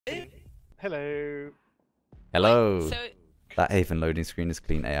Hello. Hello. So That Haven loading screen is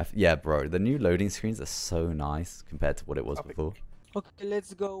clean AF. Yeah, bro. The new loading screens are so nice compared to what it was before. Okay,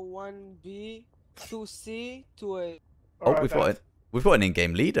 let's go 1B, 2C, 2A. Oh, we've got an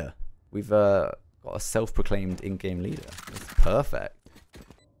in-game leader. We've got a self-proclaimed in-game leader. It's perfect.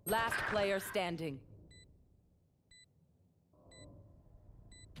 last player standing.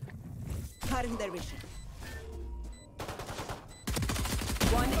 Cutting their vision.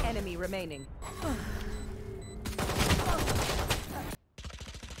 One enemy remaining.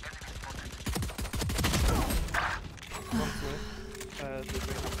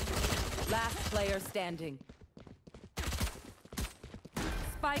 Last player standing.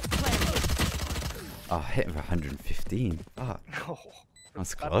 Spike planted. Oh, hit him for 115. Fuck. Oh,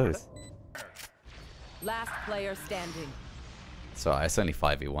 That's close. Last player standing. Sorry, it's only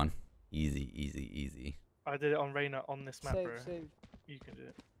 5v1. Easy, easy, easy. I did it on Reyna on this map, bro. Save. You can do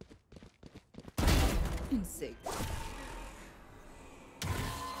it. Insane.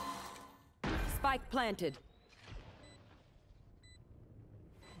 Spike planted.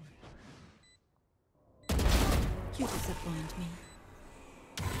 You disappoint me.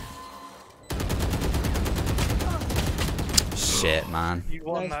 Shit, man. You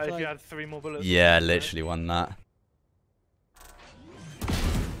won Nice that if play. you had 3 more bullets. Yeah, literally won that.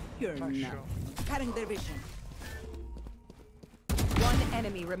 You're Nice not. shot. Cutting their vision. One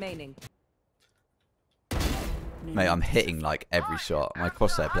enemy remaining. Mate, I'm hitting like every shot. My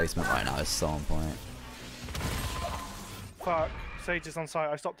crosshair placement right now is so on point. Fuck. Sage is on site.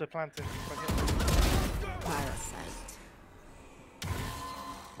 I stopped her planting. Parasite.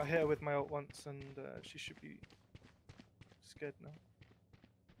 I hit her with my ult once and she should be scared now.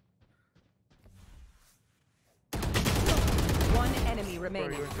 One enemy Bro,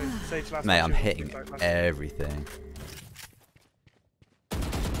 remaining. you're in Sage last Mate, time I'm she was hitting like last everything.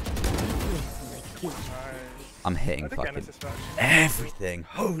 Nice. I'm hitting I did get an fucking assist for that, actually. everything.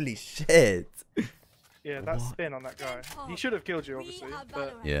 Holy shit. Yeah, that What? spin on that guy. He should have killed you, obviously,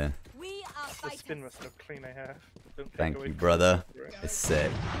 but Yeah. the spin must have clean AF. Don't take Thank away you, from brother. the rest. It's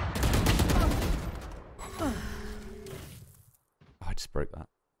sick. Oh, I just broke that.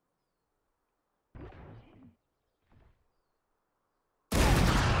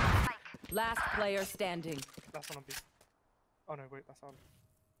 Last player standing. That's on a B. Oh no, wait, that's on.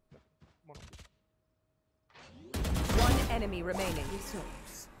 No, one on B. One enemy remaining.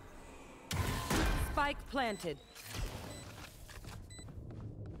 Results. Spike planted.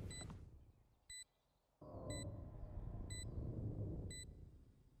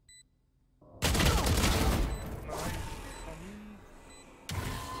 Nice.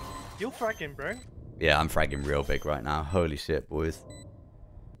 You're fragging, bro. Yeah, I'm fragging real big right now. Holy shit, boys.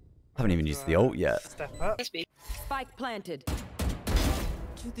 Haven't even used the ult yet. Step up. Spike planted.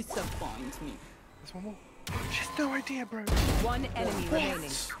 You disappoint me. There's one more. She has no idea, bro. One enemy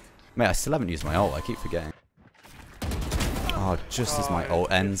remaining. Mate, I still haven't used my ult. I keep forgetting. Oh, just as my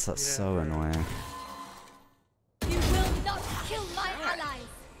ult ends. That's yeah, so bro. annoying. You will not kill my allies.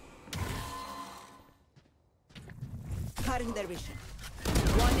 Cutting their vision.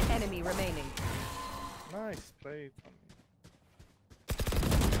 One enemy remaining. Nice played.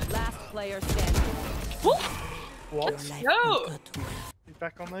 Last player standing. What? Life No. will go to waste. He's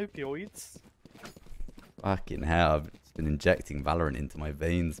back on the opioids. Fucking hell. I've just been injecting Valorant into my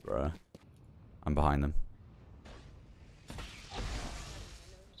veins, bro. I'm behind them.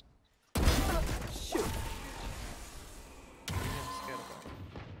 Shoot. Yeah, I'm scared of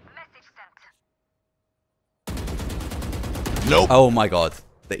that. Nope. Oh my god.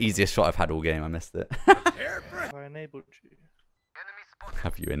 The easiest shot I've had all game. I missed it. Have I enabled you?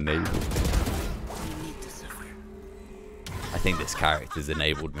 Have you enabled? You need to suffer. I think this character's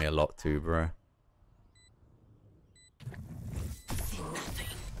enabled me a lot too, bro. See nothing.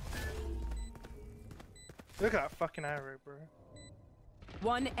 Look at that fucking arrow, bro.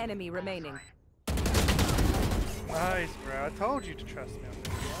 One enemy remaining. Nice, bro. I told you to trust me on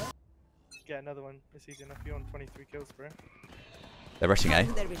this, right? Get another one. It's easy enough. You're on 23 kills, bro. They're rushing A.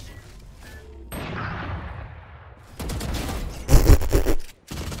 Cutting their vision.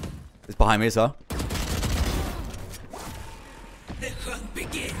 It's behind me as well. The hunt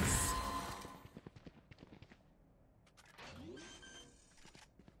begins.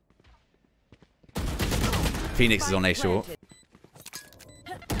 Phoenix is on A short.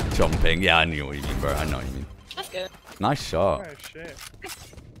 Planted. Jumping. Yeah, I knew what you mean, bro. I know what you mean. That's good. Nice shot. Oh shit.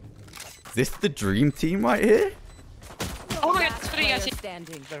 Is this the dream team right here? Oh my god, that's what you guys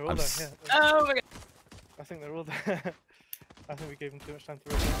standing. They're all I'm there, s- yeah. Oh my god. I think they're all there. I think we gave them too much time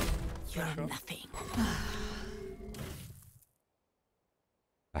to rotate. You're Nice shot. nothing.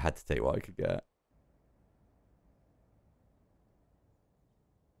 had to take what I could get.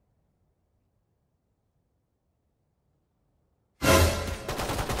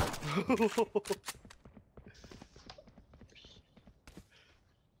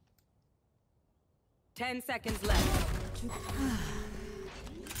 Ten seconds left.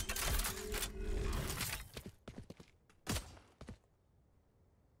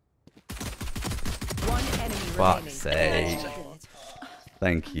 One enemy Fuck's remaining. sake.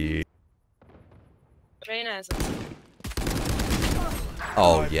 Thank you. Reyna is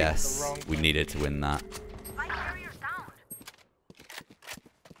Oh, I picked the yes. wrong We one. needed to win that.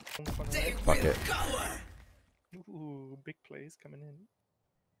 They Fuck will it. cower. Ooh, big plays coming in.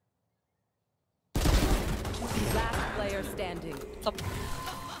 Last player standing.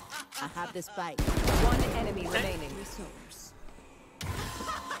 I have this bite. One enemy remaining. Resource.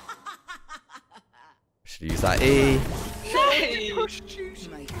 Should use that E.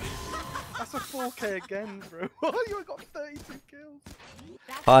 My That's a 4K again, bro. You got 32 kills.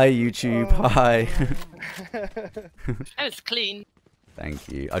 Hi, YouTube. Oh. Hi. that was clean. Thank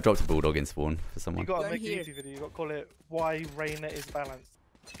you. I dropped a bulldog in spawn for You someone. gotta You're make here. a YouTube video. You gotta call it "Why Reyna is Balanced."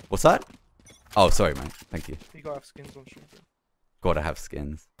 What's that? Oh, sorry, man. Thank you. You gotta have skins on stream. Bro. Gotta have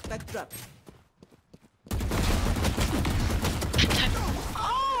skins. backdrop.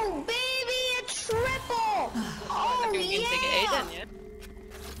 Oh, baby, a triple. Oh, I think we can take it A then,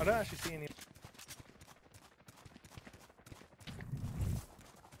 yeah? I don't actually see any.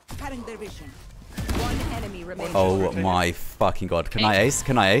 Cutting their vision. One enemy remaining. Oh my fucking god. Can I ace?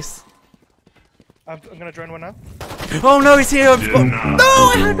 Can I ace? I'm gonna drone one now. Oh no, he's here! I've got... No,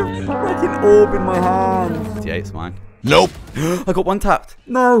 I had a fucking orb in my hand. Yeah, it's mine. Nope. I got one tapped.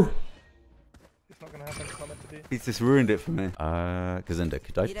 No. It's not gonna happen. It's not meant to be. He's just ruined it for me. Gazinda,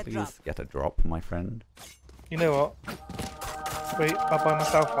 could I Need a please drop. get a drop, my friend? You know what? Wait, I'll buy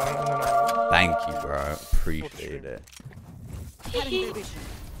myself one and then I'll. Thank you, bro. Appreciate it. Cutting their vision.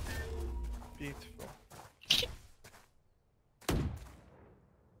 Beautiful.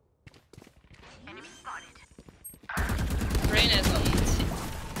 Reyna is on C.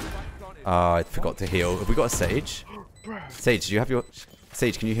 I forgot to heal. Have we got a Sage? Sage, do you have your...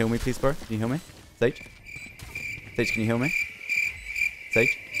 Sage, can you heal me, please, bro? Can you heal me? Sage? Sage, can you heal me?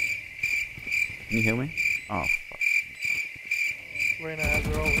 Sage? Can you heal me? Oh, fuck. Reyna has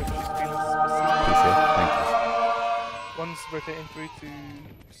her ult if she's feeling Please heal. Thank you. specific. One's rotating through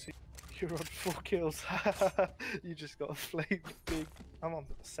to see you're on 4 kills. You just got a flame big. I'm on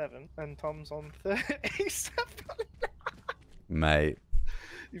 7 and Tom's on 37. Mate.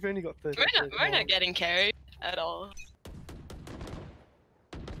 You've only got 30. We're not getting carried at all.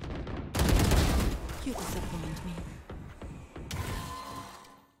 You disappoint me.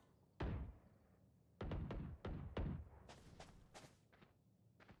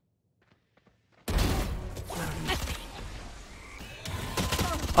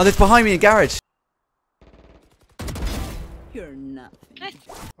 Oh, there's behind me in garage. You're nothing.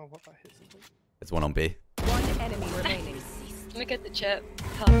 Oh, what that hits is There's one on B. One enemy remaining. Look at the chat.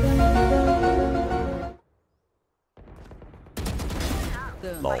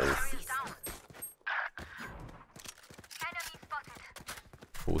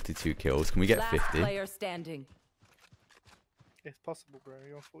 42 kills. Can we get Last 50? player standing. It's possible, bro.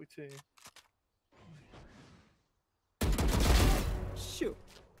 You're on 42. Shoot.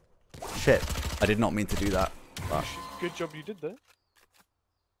 Shit. I did not mean to do that. But Good job you did that.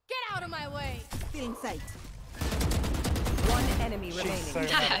 Get out of my way. Feeling sight. One enemy She's remaining. so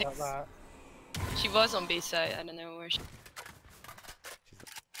mad about that. She was on B side, I don't know where she...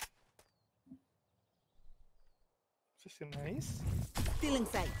 Is this nice? Feeling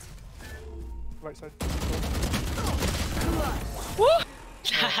sight. Right side. Woo!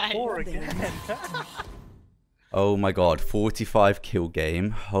 4 again. oh my god, 45 kill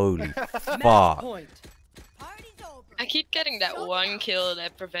game. Holy Match fuck. point. Party's over. I keep getting that one kill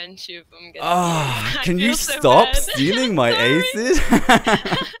that prevents you from getting... Ah, I can you feel so stop bad. stealing my Sorry. aces?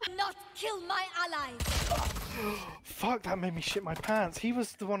 Not kill my allies. Fuck, that made me shit my pants. He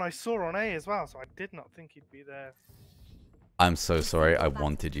was the one I saw on A as well, so I did not think he'd be there. I'm so sorry. I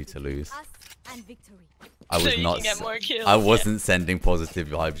wanted you to lose. Us and victory. I was So you not. can get more kills, I yeah. wasn't sending positive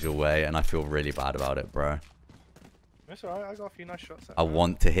vibes your way, and I feel really bad about it, bro. That's alright, I got a few nice shots at I that.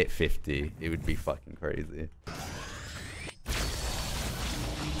 want to hit 50. It would be fucking crazy.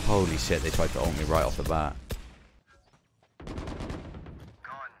 Holy shit! They tried to ult me right off the bat.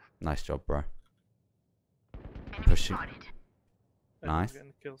 Nice job, bro. I'm pushing. Everyone's Nice. Getting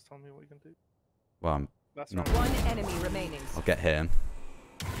the kills, tell me what you can do. Well, That's No. right. One enemy remaining. I'll get him.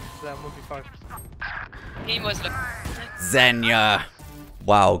 Then 1v5. He was like... Xenia.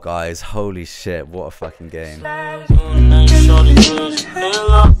 Wow, guys. Holy shit. What a fucking game. I've been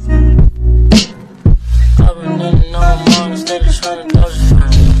in no mind, steady trying to dodge